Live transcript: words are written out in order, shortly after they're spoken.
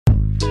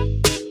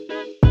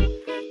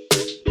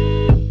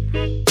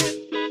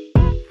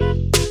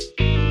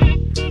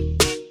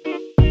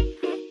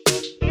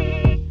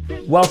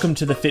Welcome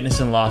to the Fitness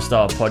and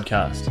Lifestyle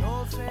Podcast.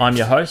 I'm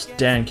your host,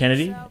 Dan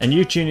Kennedy, and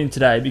you tune in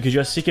today because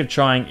you're sick of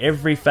trying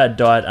every fad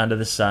diet under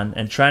the sun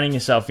and training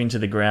yourself into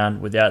the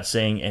ground without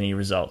seeing any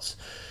results.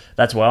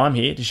 That's why I'm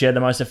here to share the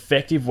most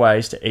effective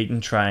ways to eat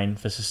and train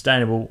for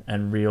sustainable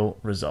and real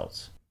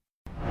results.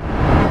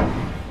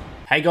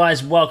 Hey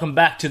guys, welcome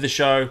back to the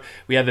show.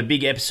 We have a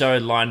big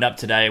episode lined up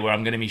today where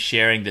I'm going to be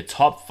sharing the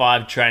top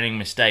 5 training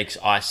mistakes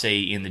I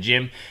see in the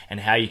gym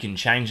and how you can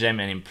change them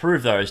and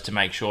improve those to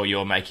make sure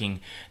you're making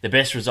the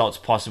best results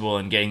possible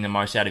and getting the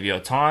most out of your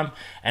time.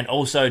 And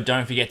also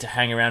don't forget to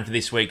hang around for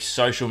this week's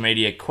social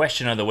media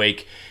question of the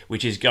week,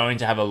 which is going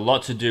to have a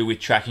lot to do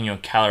with tracking your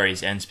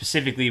calories and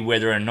specifically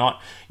whether or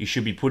not you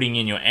should be putting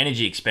in your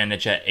energy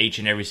expenditure each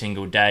and every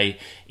single day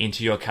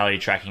into your calorie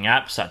tracking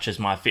app, such as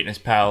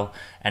MyFitnessPal,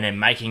 and then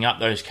making up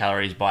those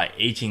calories by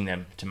eating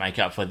them to make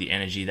up for the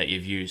energy that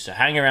you've used. So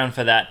hang around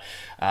for that.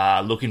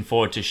 Looking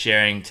forward to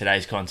sharing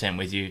today's content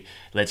with you.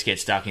 Let's get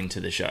stuck into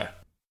the show.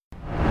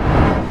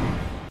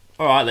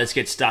 All right, let's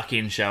get stuck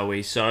in, shall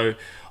we? So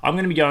I'm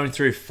going to be going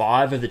through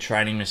 5 of the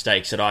training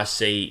mistakes that I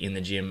see in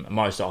the gym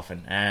most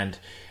often. And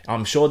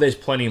I'm sure there's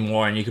plenty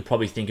more, and you could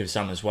probably think of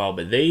some as well.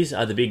 But these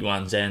are the big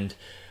ones, and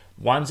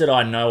ones that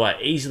I know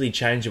are easily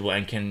changeable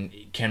and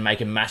can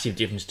make a massive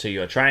difference to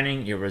your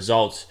training, your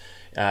results,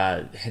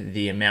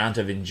 the amount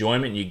of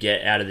enjoyment you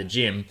get out of the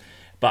gym,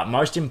 but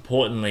most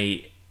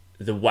importantly,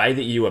 the way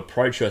that you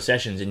approach your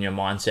sessions and your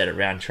mindset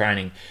around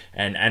training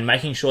and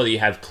making sure that you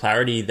have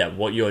clarity that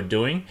what you're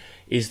doing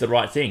is the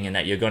right thing and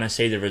that you're going to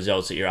see the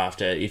results that you're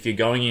after. If you're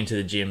going into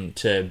the gym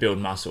to build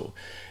muscle,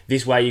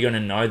 this way you're going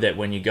to know that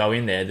when you go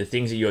in there, the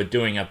things that you're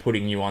doing are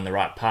putting you on the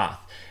right path.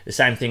 The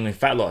same thing with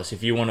fat loss.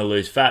 If you want to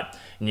lose fat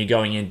and you're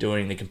going in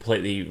doing the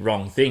completely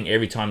wrong thing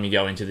every time you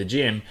go into the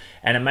gym,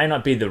 and it may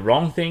not be the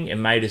wrong thing, it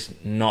may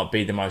just not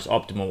be the most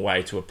optimal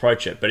way to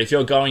approach it. But if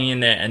you're going in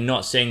there and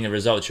not seeing the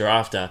results you're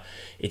after,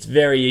 it's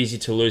very easy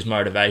to lose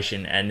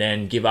motivation and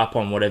then give up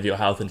on whatever your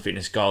health and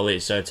fitness goal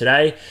is. So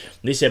today,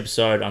 this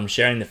episode, I'm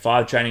sharing the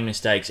 5 training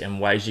mistakes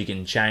and ways you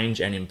can change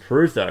and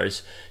improve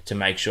those to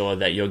make sure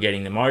that you're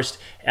getting the most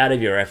out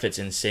of your efforts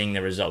and seeing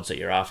the results that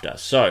you're after.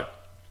 So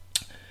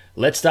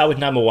let's start with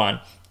number 1.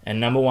 And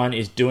number 1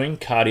 is doing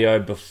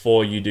cardio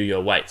before you do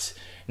your weights.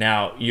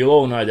 Now, you'll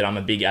all know that I'm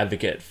a big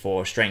advocate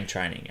for strength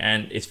training,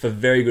 and it's for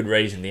very good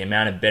reason. The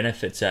amount of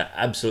benefits are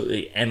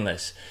absolutely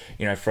endless.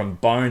 You know, from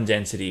bone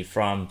density,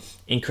 from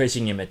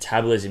increasing your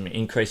metabolism,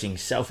 increasing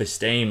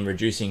self-esteem,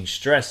 reducing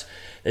stress.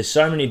 There's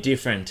so many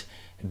different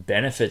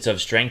benefits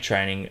of strength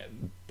training,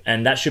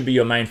 and that should be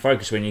your main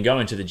focus when you go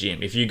into the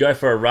gym. If you go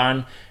for a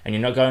run and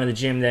you're not going to the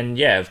gym, then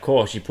yeah, of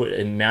course, you put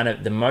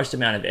the most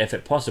amount of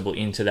effort possible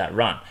into that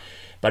run.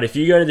 But if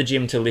you go to the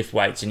gym to lift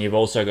weights and you've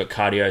also got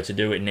cardio to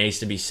do, it needs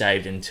to be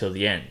saved until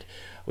the end.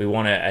 We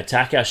want to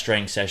attack our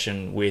strength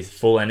session with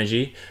full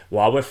energy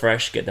while we're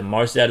fresh, get the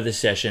most out of the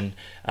session,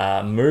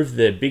 move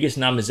the biggest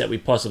numbers that we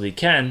possibly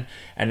can,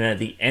 and then at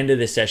the end of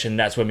the session,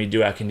 that's when we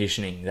do our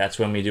conditioning. That's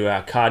when we do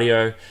our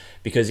cardio,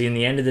 because in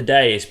the end of the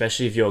day,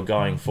 especially if you're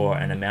going for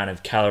an amount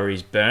of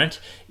calories burnt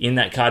in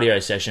that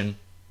cardio session,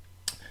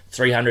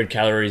 300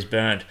 calories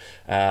burnt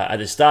at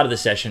the start of the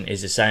session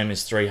is the same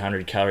as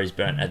 300 calories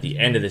burnt at the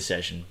end of the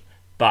session.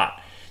 But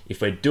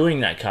if we're doing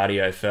that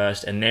cardio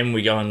first and then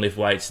we go and lift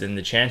weights, then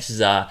the chances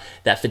are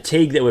that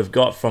fatigue that we've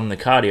got from the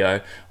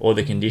cardio or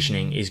the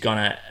conditioning is going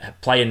to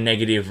play a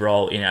negative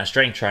role in our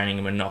strength training,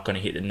 and we're not going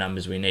to hit the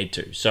numbers we need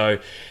to. So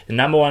the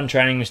number 1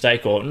 training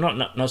mistake, or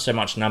not so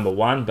much number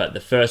 1, but the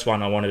first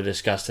one I want to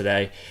discuss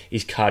today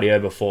is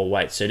cardio before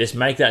weights. So just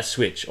make that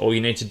switch. All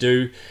you need to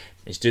do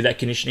is do that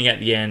conditioning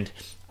at the end,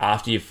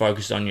 after you've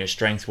focused on your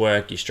strength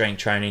work, your strength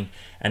training,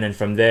 and then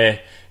from there,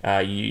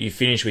 you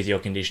finish with your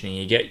conditioning.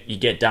 You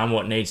get done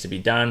what needs to be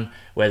done,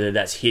 whether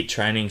that's HIIT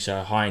training,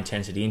 so high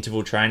intensity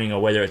interval training,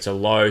 or whether it's a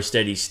low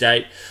steady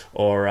state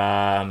or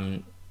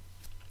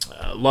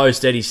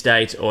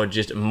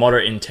just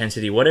moderate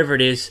intensity, whatever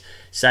it is,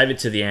 save it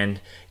to the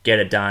end, get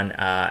it done,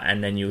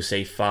 and then you'll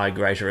see far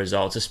greater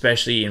results,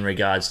 especially in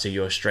regards to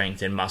your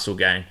strength and muscle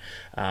gain.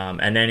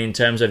 And then in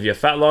terms of your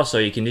fat loss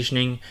or your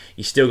conditioning,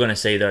 you're still going to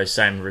see those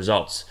same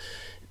results.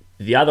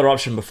 The other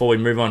option before we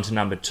move on to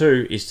number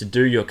 2 is to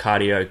do your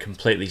cardio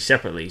completely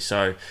separately.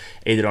 So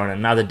either on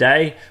another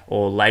day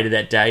or later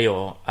that day,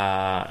 or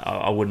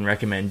I wouldn't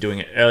recommend doing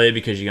it earlier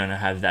because you're going to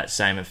have that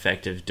same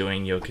effect of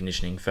doing your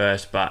conditioning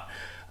first. But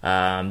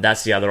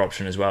that's the other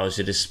option as well, is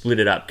to just split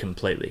it up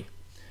completely.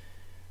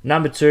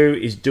 Number 2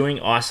 is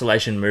doing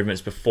isolation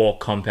movements before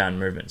compound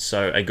movements.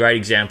 So a great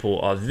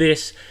example of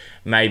this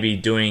may be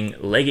doing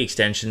leg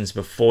extensions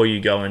before you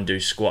go and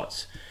do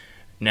squats.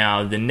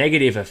 Now, the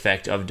negative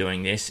effect of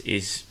doing this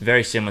is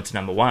very similar to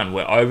number 1.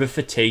 We're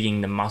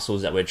over-fatiguing the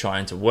muscles that we're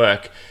trying to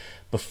work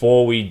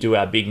before we do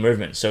our big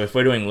movements. So if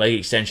we're doing leg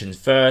extensions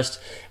first,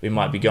 we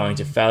might be going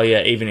to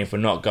failure. Even if we're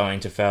not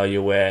going to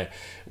failure,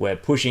 we're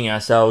pushing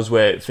ourselves,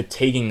 we're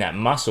fatiguing that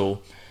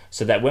muscle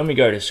so that when we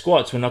go to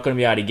squats, we're not going to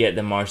be able to get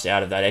the most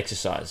out of that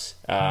exercise.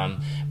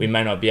 We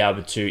may not be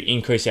able to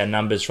increase our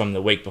numbers from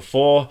the week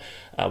before.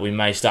 We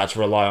may start to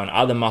rely on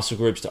other muscle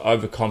groups to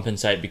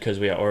overcompensate because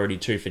we are already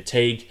too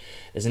fatigued.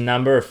 There's a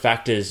number of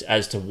factors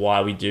as to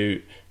why we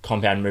do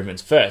compound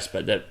movements first,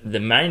 but the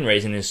main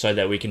reason is so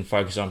that we can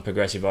focus on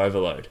progressive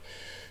overload.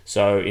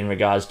 So in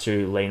regards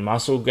to lean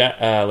muscle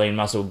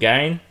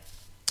gain,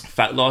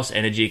 fat loss,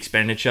 energy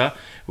expenditure,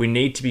 we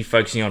need to be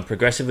focusing on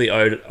progressively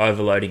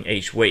overloading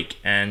each week.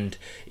 And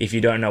if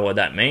you don't know what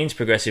that means,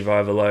 progressive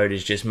overload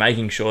is just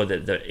making sure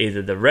that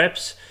either the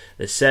reps,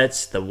 the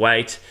sets, the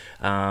weight,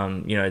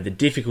 the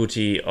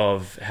difficulty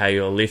of how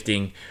you're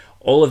lifting,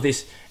 all of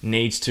this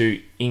needs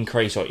to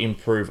increase or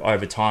improve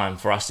over time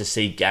for us to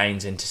see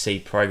gains and to see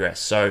progress.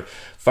 So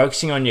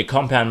focusing on your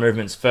compound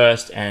movements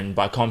first, and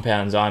by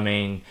compounds I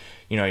mean,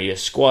 your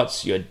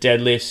squats, your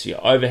deadlifts,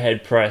 your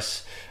overhead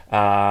press,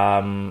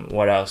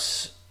 what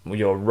else?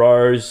 Your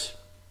rows,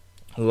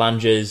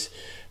 lunges,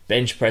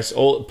 bench press,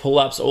 all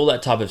pull-ups, all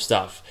that type of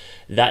stuff.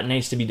 That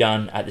needs to be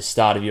done at the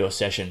start of your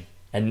session.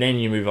 And then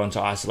you move on to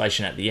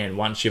isolation at the end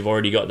once you've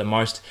already got the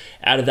most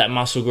out of that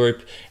muscle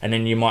group, and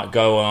then you might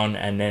go on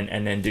and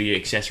then do your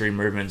accessory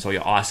movements or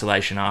your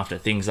isolation after,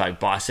 things like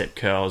bicep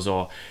curls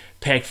or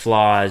pec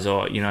flies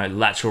or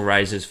lateral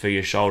raises for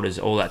your shoulders,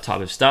 all that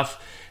type of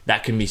stuff.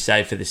 That can be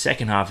saved for the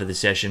second half of the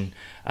session.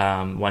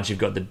 Once you've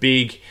got the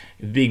big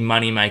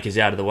money makers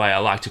out of the way, I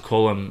like to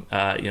call them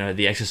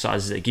the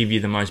exercises that give you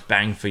the most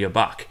bang for your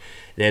buck.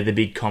 They're the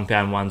big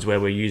compound ones where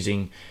we're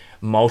using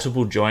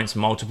multiple joints,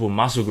 multiple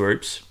muscle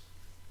groups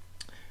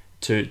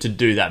to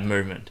do that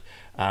movement.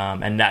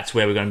 And that's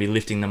where we're going to be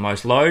lifting the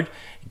most load,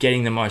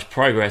 getting the most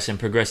progress, and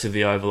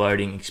progressively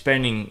overloading,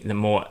 expending the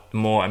more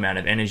amount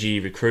of energy,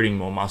 recruiting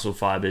more muscle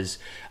fibers.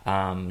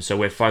 So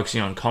we're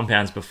focusing on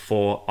compounds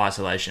before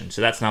isolation.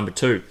 So that's number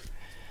 2.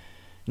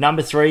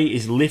 Number 3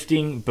 is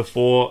lifting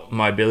before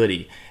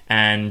mobility.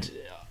 And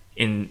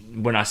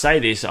when I say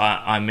this,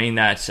 I mean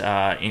that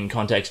in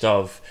context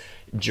of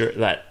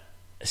that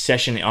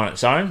session on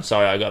its own.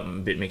 Sorry, I got a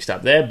bit mixed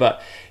up there,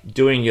 but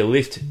doing your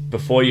lift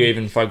before you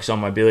even focus on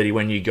mobility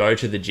when you go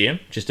to the gym,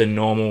 just a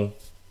normal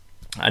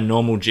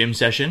gym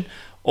session,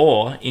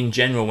 or in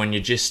general when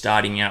you're just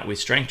starting out with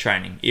strength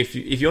training. If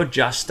you're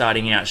just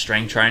starting out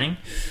strength training,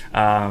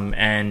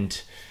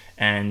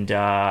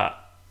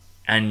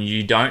 and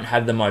you don't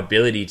have the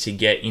mobility to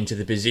get into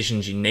the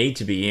positions you need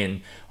to be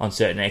in on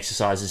certain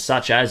exercises,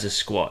 such as a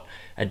squat,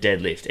 a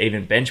deadlift,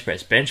 even bench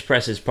press. Bench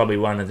press is probably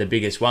one of the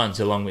biggest ones,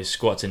 along with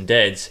squats and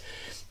deads,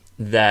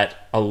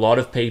 that a lot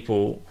of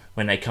people,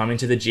 when they come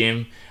into the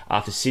gym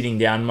after sitting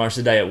down most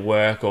of the day at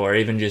work, or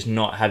even just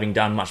not having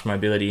done much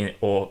mobility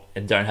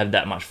and don't have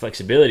that much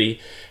flexibility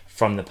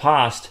from the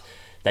past,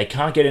 they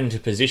can't get into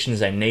positions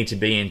they need to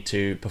be in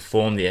to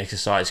perform the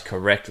exercise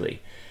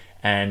correctly.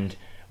 And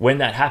when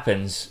that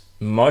happens,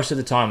 most of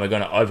the time we're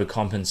going to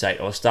overcompensate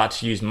or start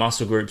to use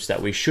muscle groups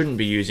that we shouldn't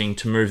be using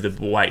to move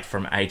the weight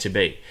from A to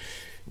B.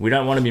 We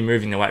don't want to be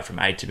moving the weight from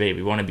A to B.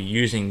 We want to be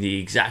using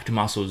the exact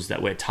muscles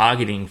that we're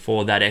targeting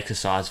for that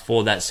exercise,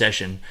 for that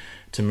session,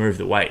 to move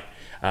the weight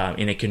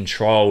in a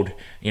controlled,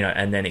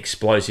 and then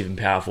explosive and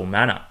powerful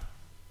manner.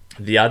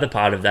 The other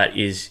part of that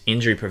is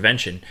injury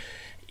prevention.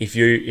 If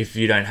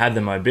you don't have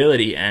the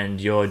mobility and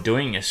you're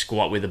doing a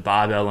squat with a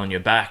barbell on your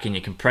back and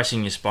you're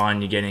compressing your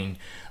spine, you're getting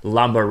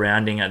lumbar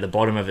rounding at the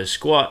bottom of a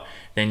squat,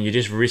 then you're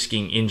just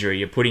risking injury.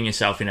 You're putting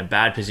yourself in a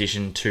bad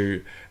position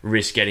to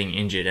risk getting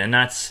injured, and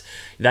that's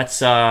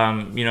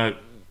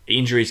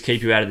injuries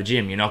keep you out of the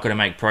gym. You're not going to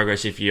make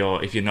progress if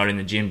you're not in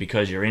the gym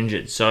because you're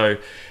injured. So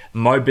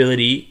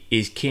mobility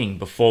is king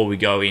before we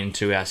go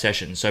into our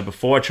session. So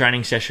before a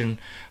training session,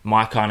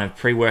 my kind of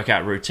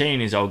pre-workout routine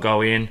is I'll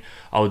go in,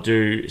 I'll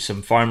do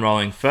some foam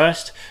rolling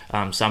first,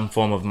 some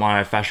form of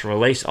myofascial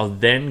release. I'll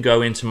then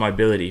go into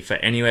mobility for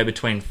anywhere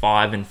between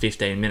 5 and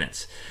 15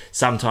 minutes.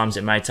 Sometimes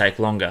it may take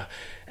longer.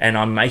 And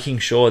I'm making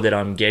sure that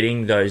I'm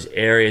getting those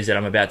areas that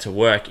I'm about to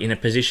work in a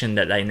position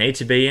that they need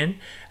to be in,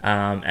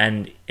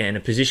 and in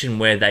a position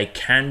where they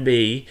can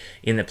be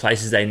in the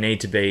places they need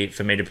to be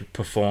for me to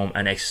perform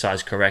an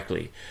exercise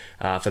correctly.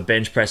 For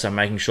bench press, I'm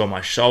making sure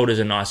my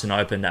shoulders are nice and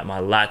open, that my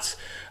lats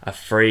are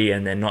free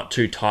and they're not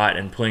too tight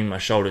and pulling my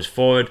shoulders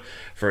forward.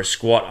 For a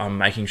squat, I'm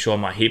making sure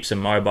my hips are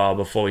mobile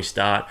before we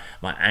start,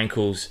 my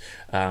ankles,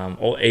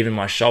 or even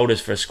my shoulders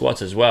for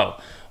squats as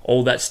well.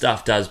 All that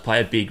stuff does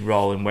play a big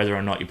role in whether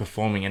or not you're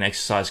performing an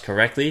exercise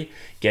correctly,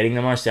 getting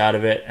the most out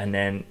of it, and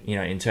then,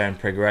 in turn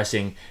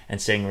progressing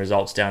and seeing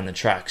results down the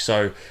track.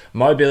 So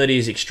mobility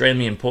is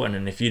extremely important,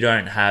 and if you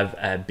don't have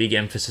a big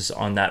emphasis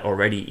on that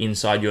already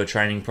inside your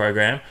training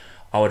program,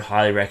 I would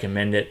highly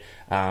recommend it.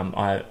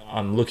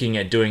 I'm looking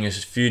at doing a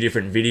few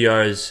different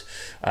videos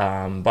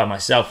by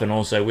myself and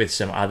also with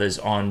some others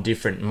on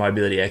different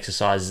mobility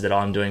exercises that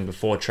I'm doing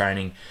before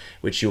training,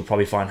 which you'll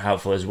probably find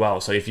helpful as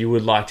well. So if you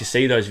would like to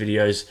see those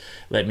videos,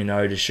 let me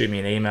know. Just shoot me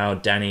an email.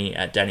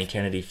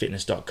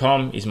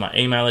 Danny@DannyKennedyFitness.com is my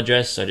email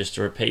address. So just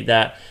to repeat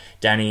that,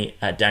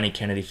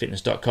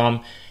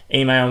 Danny@DannyKennedyFitness.com.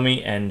 Email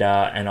me and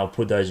I'll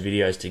put those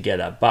videos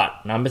together.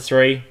 But number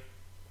 3,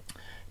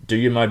 do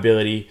your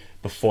mobility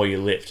before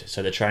you lift.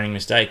 So the training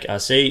mistake I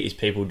see is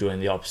people doing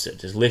the opposite,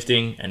 just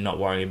lifting and not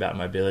worrying about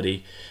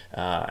mobility,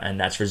 and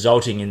that's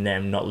resulting in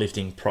them not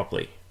lifting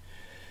properly.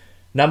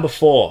 Number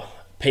 4,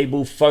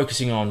 people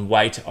focusing on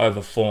weight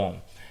over form.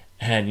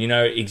 And you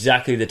know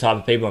exactly the type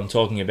of people I'm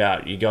talking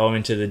about. You go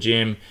into the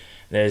gym,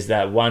 there's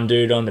that one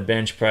dude on the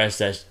bench press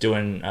that's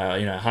doing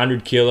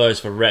 100 kilos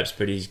for reps,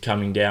 but he's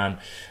coming down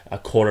a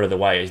quarter of the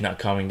way. He's not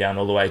coming down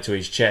all the way to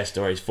his chest,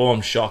 or his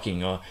form's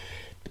shocking, or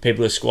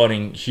people are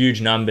squatting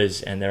huge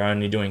numbers and they're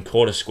only doing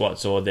quarter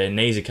squats, or their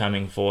knees are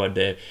coming forward,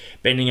 they're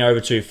bending over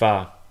too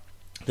far.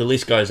 The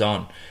list goes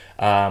on.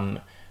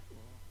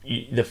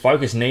 The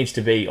focus needs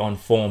to be on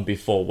form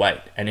before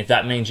weight. And if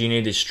that means you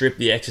need to strip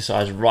the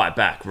exercise right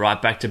back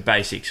to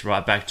basics,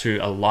 right back to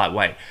a light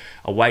weight,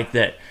 a weight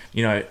that,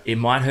 it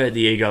might hurt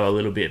the ego a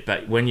little bit,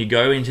 but when you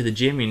go into the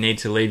gym, you need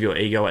to leave your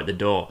ego at the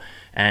door.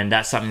 And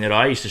that's something that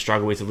I used to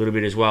struggle with a little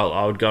bit as well.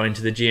 I would go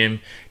into the gym,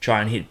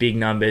 try and hit big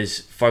numbers,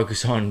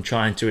 focus on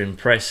trying to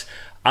impress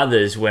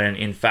others, when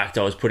in fact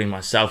I was putting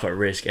myself at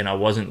risk and I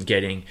wasn't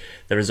getting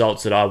the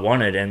results that I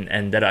wanted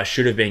and that I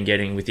should have been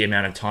getting with the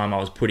amount of time I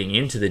was putting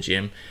into the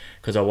gym,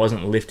 because I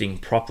wasn't lifting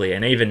properly.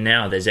 And even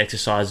now, there's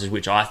exercises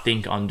which I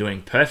think I'm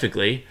doing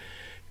perfectly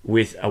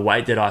with a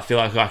weight that I feel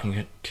like I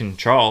can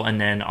control,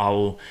 and then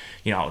I'll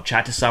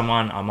chat to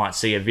someone, I might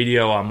see a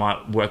video, I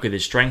might work with a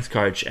strength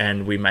coach,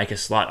 and we make a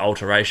slight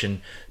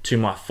alteration to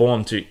my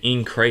form to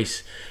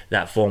increase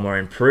that form or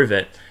improve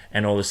it,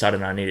 and all of a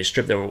sudden I need to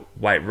strip the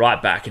weight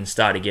right back and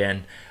start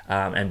again,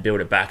 and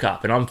build it back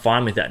up. And I'm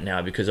fine with that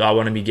now, because I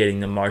want to be getting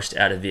the most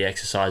out of the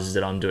exercises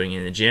that I'm doing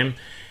in the gym.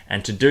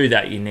 And to do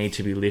that, you need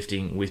to be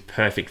lifting with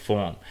perfect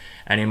form.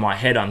 And in my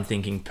head, I'm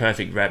thinking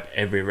perfect rep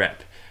every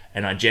rep.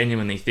 And I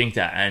genuinely think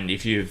that. And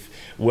if you've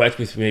worked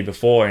with me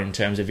before in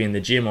terms of in the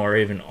gym or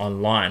even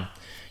online,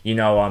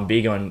 I'm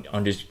big on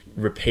just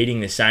repeating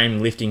the same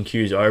lifting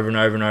cues over and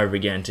over and over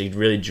again to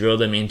really drill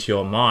them into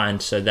your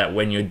mind, so that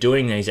when you're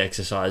doing these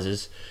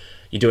exercises,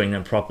 you're doing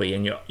them properly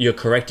and you're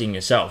correcting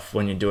yourself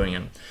when you're doing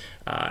them.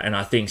 And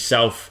I think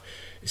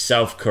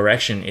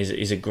self-correction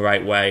is a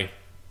great way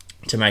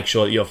to make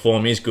sure that your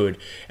form is good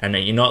and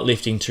that you're not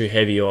lifting too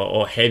heavy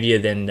or heavier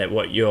than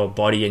what your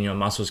body and your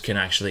muscles can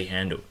actually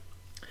handle.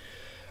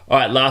 All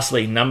right,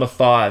 lastly, number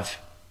 5,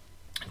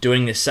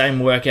 doing the same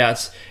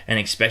workouts and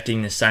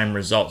expecting the same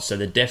results. So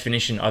the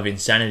definition of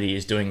insanity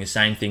is doing the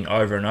same thing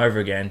over and over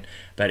again,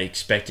 but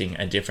expecting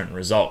a different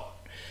result.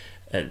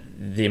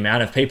 The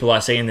amount of people I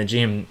see in the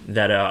gym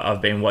that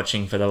I've been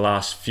watching for the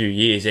last few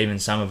years, even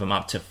some of them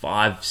up to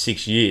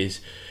 5-6 years,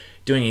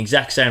 doing the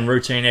exact same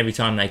routine every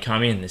time they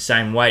come in, the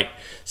same weight,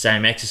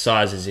 same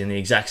exercises in the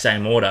exact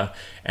same order,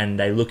 and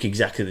they look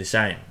exactly the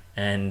same.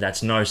 And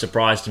that's no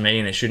surprise to me,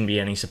 and it shouldn't be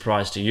any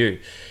surprise to you.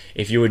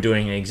 If you were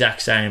doing the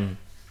exact same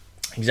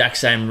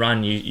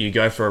run, you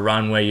go for a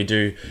run where you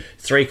do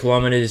 3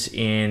 kilometers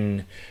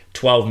in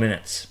 12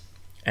 minutes,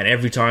 and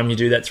every time you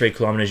do that 3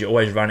 kilometers, you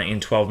always run it in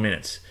 12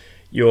 minutes.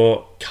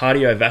 Your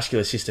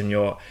cardiovascular system,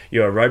 your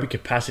aerobic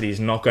capacity is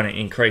not going to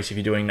increase if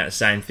you're doing that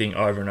same thing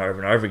over and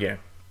over and over again.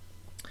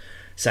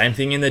 Same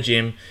thing in the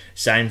gym,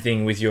 same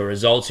thing with your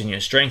results in your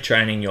strength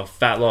training, your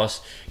fat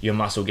loss, your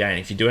muscle gain.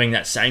 If you're doing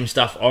that same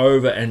stuff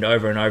over and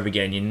over and over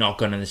again, you're not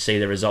going to see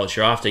the results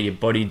you're after. Your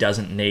body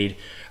doesn't need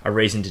a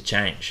reason to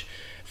change.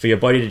 For your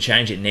body to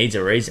change, it needs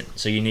a reason.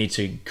 So you need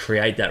to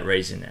create that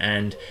reason.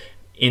 And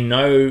in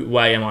no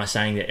way am I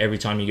saying that every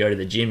time you go to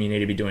the gym, you need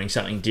to be doing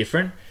something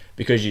different,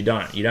 because you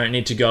don't. You don't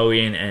need to go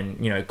in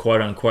and,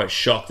 quote unquote,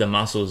 shock the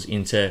muscles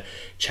into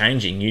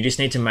changing. You just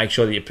need to make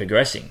sure that you're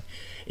progressing.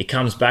 It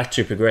comes back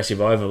to progressive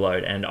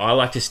overload, and I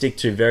like to stick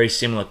to very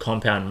similar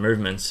compound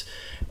movements,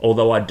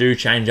 although I do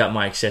change up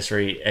my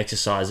accessory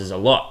exercises a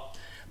lot.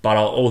 But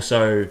I'll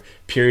also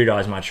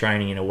periodize my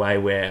training in a way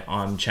where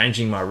I'm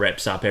changing my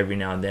reps up every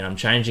now and then. I'm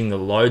changing the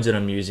loads that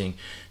I'm using,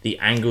 the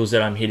angles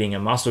that I'm hitting a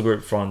muscle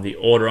group from, the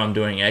order I'm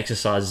doing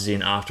exercises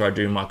in after I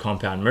do my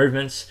compound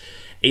movements,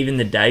 even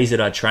the days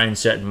that I train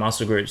certain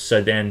muscle groups,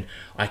 so then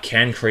I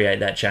can create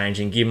that change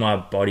and give my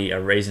body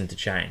a reason to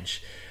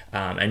change.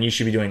 And you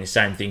should be doing the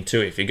same thing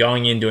too. If you're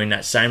going in doing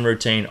that same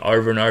routine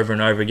over and over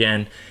and over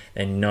again,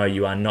 then no,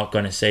 you are not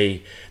going to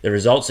see the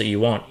results that you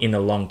want in the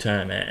long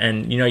term.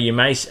 And you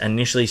may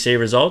initially see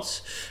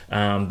results,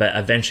 but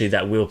eventually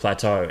that will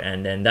plateau,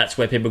 and then that's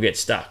where people get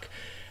stuck.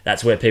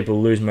 That's where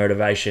people lose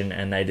motivation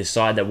and they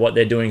decide that what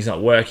they're doing is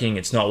not working,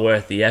 it's not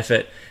worth the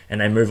effort,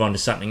 and they move on to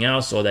something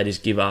else, or they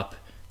just give up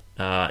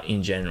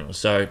in general.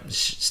 So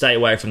stay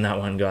away from that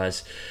one,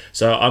 guys.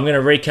 So I'm going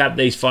to recap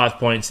these 5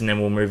 points and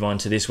then we'll move on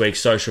to this week's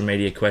social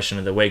media question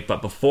of the week.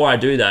 But before I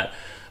do that,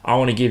 I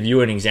want to give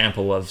you an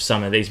example of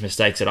some of these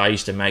mistakes that I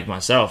used to make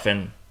myself.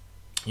 And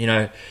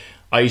I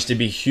used to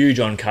be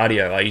huge on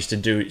cardio. I used to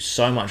do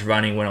so much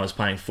running when I was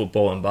playing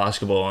football and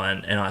basketball,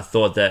 and I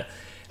thought that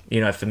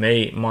for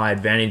me, my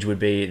advantage would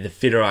be the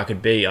fitter I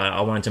could be.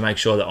 I wanted to make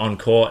sure that on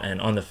court and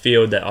on the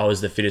field that I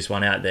was the fittest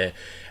one out there.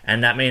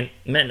 And that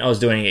meant I was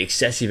doing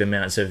excessive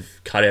amounts of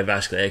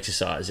cardiovascular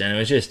exercise. And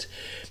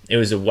it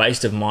was a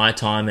waste of my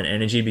time and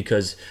energy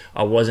because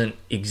I wasn't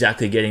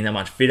exactly getting that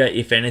much fitter.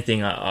 If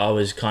anything, I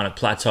was kind of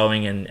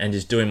plateauing and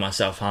just doing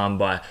myself harm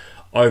by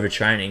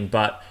overtraining.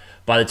 But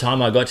by the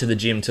time I got to the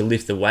gym to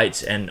lift the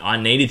weights, and I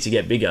needed to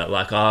get bigger,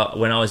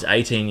 when I was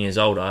 18 years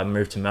old, I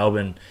moved to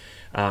Melbourne,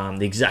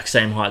 the exact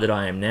same height that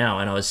I am now,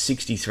 and I was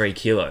 63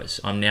 kilos.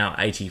 I'm now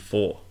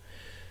 84.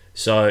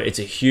 So it's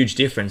a huge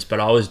difference, but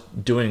I was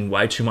doing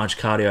way too much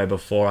cardio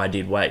before I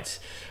did weights.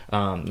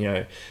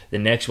 The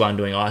next one,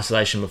 doing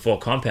isolation before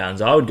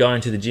compounds, I would go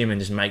into the gym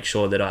and just make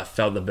sure that I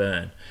felt the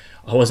burn.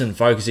 I wasn't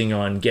focusing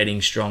on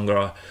getting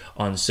stronger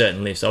on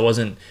certain lifts. I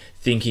wasn't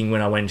thinking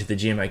when I went to the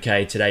gym,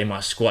 okay, today my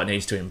squat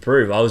needs to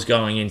improve. I was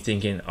going in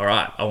thinking, all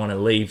right, I want to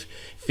leave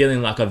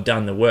feeling like I've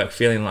done the work,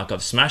 feeling like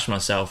I've smashed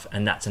myself,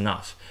 and that's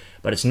enough.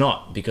 But it's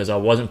not, because I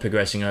wasn't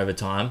progressing over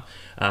time.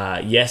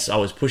 Yes, I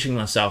was pushing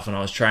myself and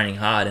I was training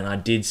hard, and I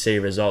did see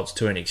results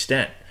to an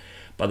extent.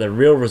 But the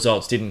real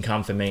results didn't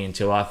come for me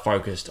until I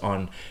focused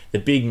on the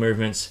big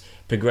movements,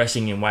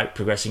 progressing in weight,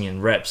 progressing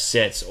in reps,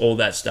 sets, all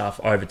that stuff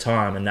over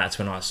time, and that's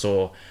when I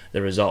saw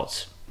the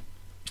results.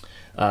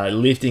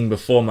 Lifting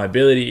before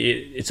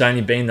mobility, it's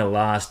only been the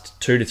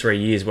last 2 to 3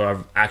 years where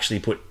I've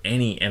actually put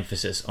any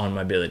emphasis on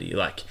mobility,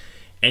 like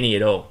any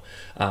at all.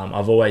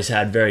 I've always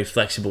had very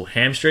flexible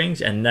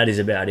hamstrings, and that is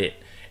about it.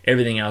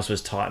 Everything else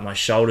was tight. My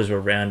shoulders were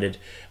rounded.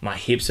 My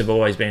hips have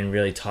always been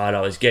really tight.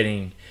 I was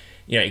getting,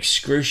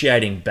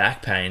 excruciating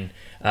back pain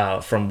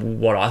from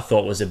what I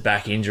thought was a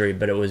back injury,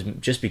 but it was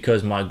just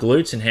because my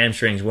glutes and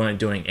hamstrings weren't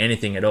doing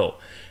anything at all,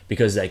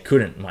 because they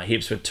couldn't. My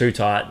hips were too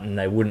tight and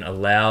they wouldn't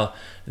allow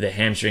the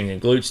hamstrings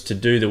and glutes to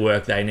do the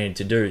work they needed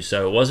to do.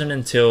 So it wasn't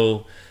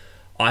until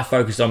I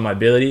focused on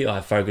mobility, I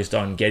focused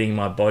on getting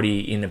my body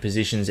in the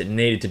positions it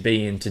needed to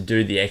be in to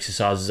do the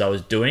exercises I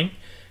was doing.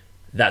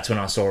 That's when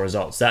I saw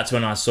results. That's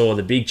when I saw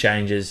the big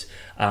changes.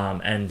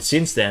 And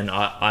since then,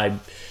 I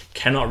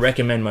cannot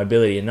recommend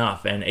mobility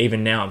enough. And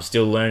even now, I'm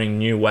still learning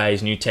new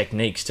ways, new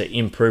techniques to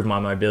improve my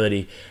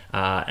mobility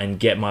and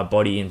get my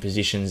body in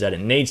positions that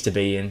it needs to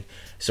be in,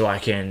 so I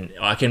can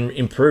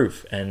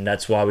improve. And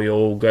that's why we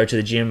all go to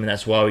the gym, and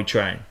that's why we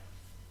train.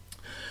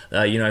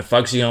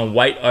 Focusing on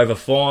weight over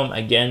form.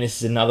 Again, this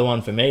is another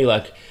one for me.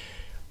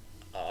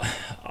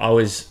 I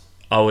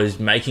was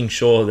making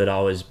sure that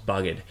I was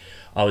buggered.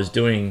 I was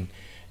doing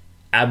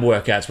ab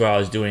workouts where I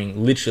was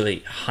doing literally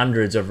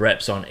hundreds of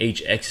reps on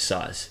each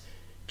exercise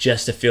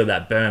just to feel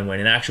that burn,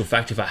 when in actual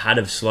fact, if I had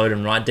have slowed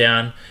them right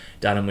down,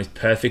 done them with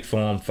perfect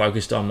form,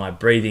 focused on my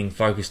breathing,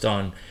 focused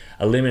on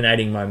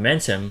eliminating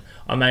momentum,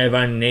 I may have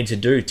only need to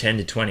do 10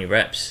 to 20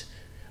 reps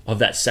of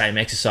that same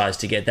exercise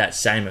to get that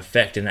same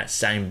effect and that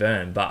same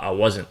burn. But I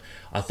wasn't.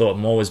 I thought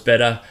more was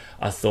better.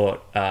 I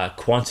thought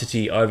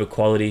quantity over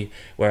quality,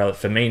 where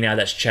for me now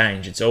that's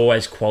changed. It's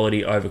always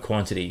quality over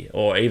quantity,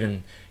 or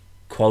even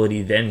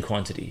quality then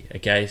quantity.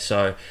 Okay,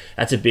 so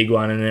that's a big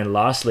one. And then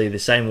lastly, the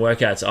same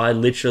workouts. I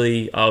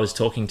was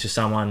talking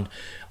to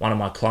one of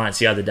my clients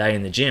the other day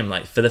in the gym.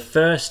 For the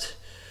first,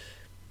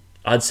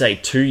 I'd say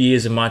 2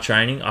 years of my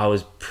training, I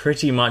was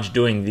pretty much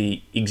doing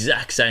the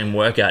exact same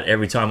workout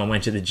every time I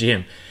went to the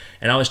gym.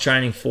 And I was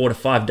training 4 to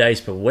 5 days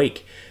per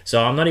week.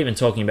 So I'm not even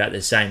talking about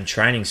the same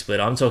training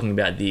split. I'm talking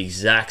about the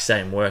exact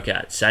same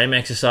workout, same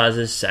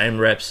exercises, same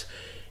reps,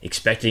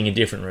 expecting a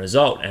different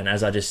result. And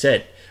as I just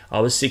said, I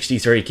was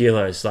 63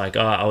 kilos.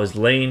 I was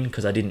lean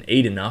because I didn't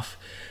eat enough,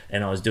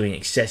 and I was doing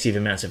excessive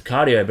amounts of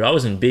cardio, but I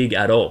wasn't big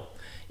at all.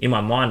 In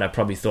my mind, I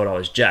probably thought I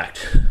was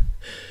jacked,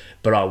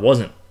 but I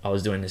wasn't. I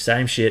was doing the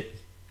same shit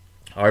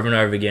over and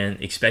over again,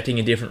 expecting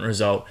a different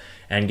result,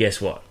 and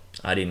guess what?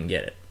 I didn't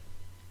get it.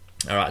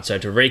 All right, so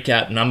to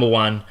recap, number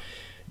 1,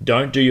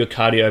 don't do your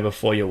cardio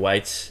before your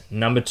weights.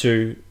 Number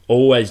 2,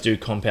 always do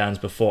compounds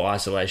before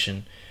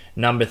isolation.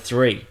 Number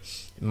 3,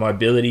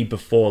 mobility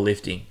before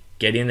lifting.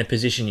 Get in the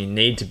position you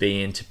need to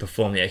be in to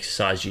perform the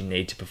exercise you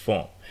need to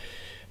perform.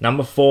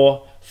 Number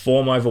 4,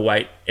 form over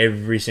weight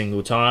every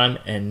single time.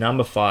 And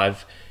number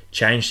 5,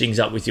 change things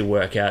up with your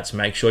workouts.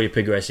 Make sure you're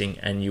progressing,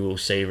 and you will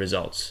see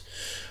results.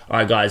 All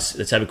right, guys,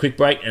 let's have a quick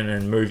break and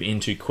then move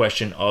into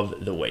question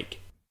of the week.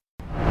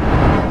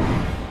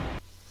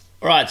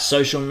 All right,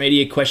 social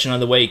media question of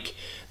the week.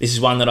 This is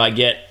one that I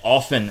get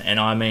often, and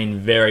I mean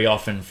very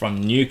often,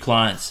 from new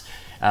clients,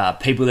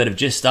 people that have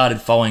just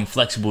started following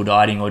flexible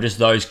dieting, or just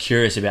those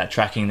curious about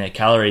tracking their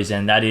calories.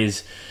 And that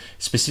is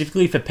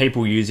specifically for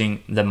people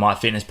using the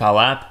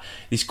MyFitnessPal app.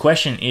 This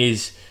question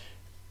is,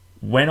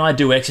 when I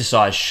do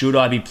exercise, should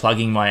I be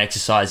plugging my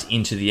exercise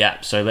into the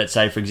app? So let's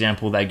say, for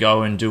example, they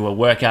go and do a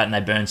workout and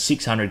they burn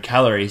 600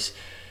 calories.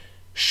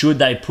 Should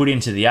they put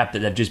into the app that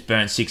they've just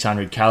burnt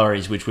 600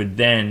 calories, which would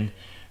then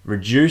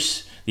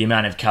reduce the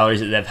amount of calories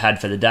that they've had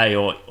for the day,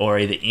 or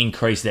either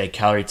increase their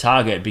calorie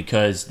target,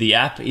 because the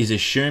app is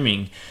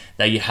assuming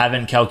that you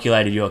haven't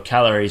calculated your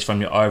calories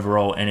from your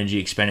overall energy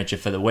expenditure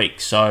for the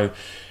week. So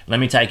let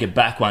me take it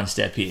back one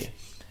step here.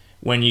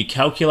 When you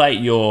calculate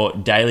your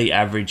daily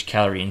average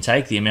calorie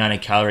intake, the amount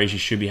of calories you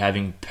should be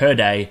having per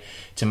day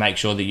to make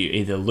sure that you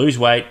either lose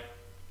weight,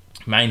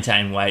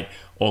 maintain weight,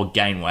 or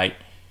gain weight,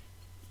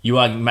 you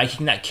are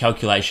making that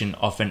calculation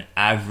off an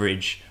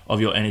average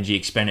of your energy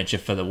expenditure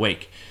for the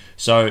week.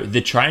 So the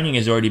training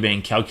is already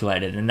being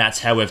calculated, and that's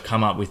how we've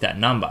come up with that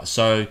number.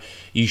 So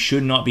you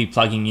should not be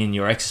plugging in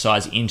your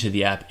exercise into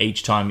the app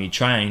each time you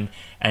train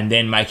and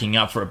then making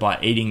up for it by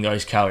eating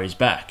those calories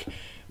back.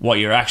 What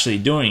you're actually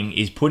doing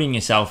is putting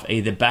yourself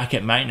either back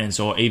at maintenance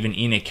or even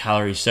in a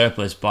calorie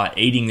surplus by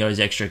eating those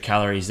extra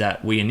calories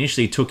that we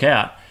initially took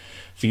out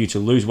for you to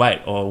lose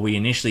weight, or we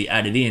initially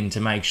added in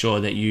to make sure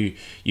that you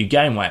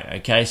gain weight.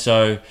 Okay,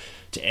 so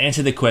to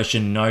answer the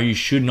question, no, you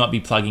should not be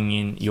plugging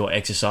in your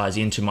exercise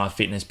into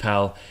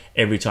MyFitnessPal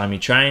every time you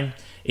train.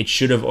 It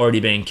should have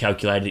already been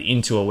calculated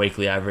into a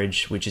weekly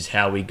average, which is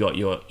how we got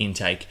your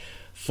intake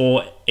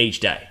for each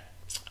day.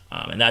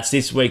 And that's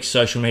this week's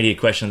social media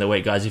question of the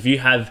week, guys. If you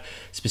have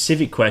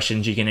specific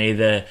questions, you can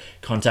either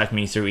contact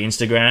me through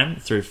Instagram,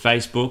 through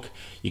Facebook,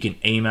 you can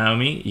email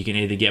me. You can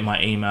either get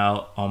my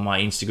email on my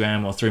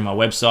Instagram or through my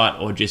website,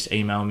 or just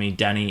email me,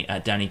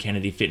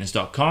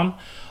 danny@dannykennedyfitness.com.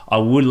 I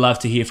would love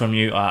to hear from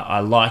you. I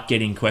like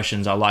getting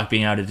questions. I like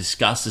being able to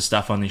discuss the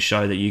stuff on this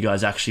show that you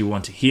guys actually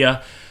want to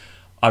hear.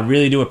 I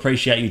really do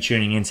appreciate you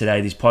tuning in today.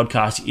 This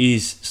podcast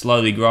is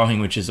slowly growing,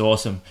 which is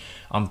awesome.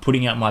 I'm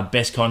putting out my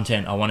best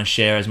content. I want to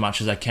share as much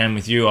as I can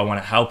with you. I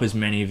want to help as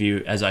many of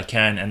you as I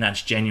can, and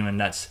that's genuine.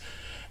 That's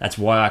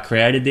why I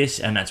created this,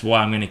 and that's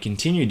why I'm going to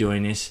continue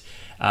doing this.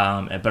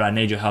 But I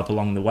need your help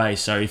along the way.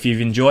 So if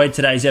you've enjoyed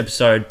today's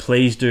episode,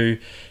 please do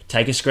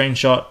take a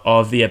screenshot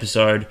of the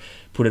episode,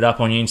 put it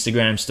up on your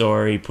Instagram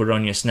story, put it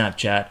on your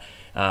Snapchat,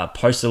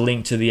 post a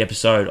link to the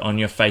episode on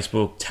your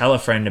Facebook, tell a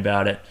friend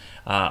about it.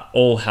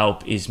 All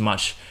help is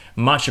much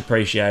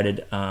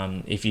appreciated.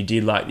 If you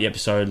did like the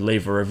episode,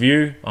 leave a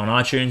review on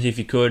iTunes if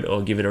you could,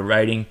 or give it a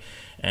rating.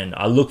 And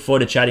I look forward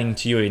to chatting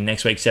to you in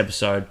next week's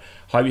episode.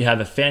 Hope you have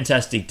a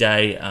fantastic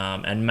day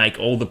and make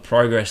all the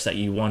progress that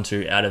you want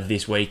to out of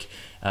this week.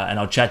 And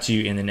I'll chat to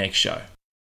you in the next show.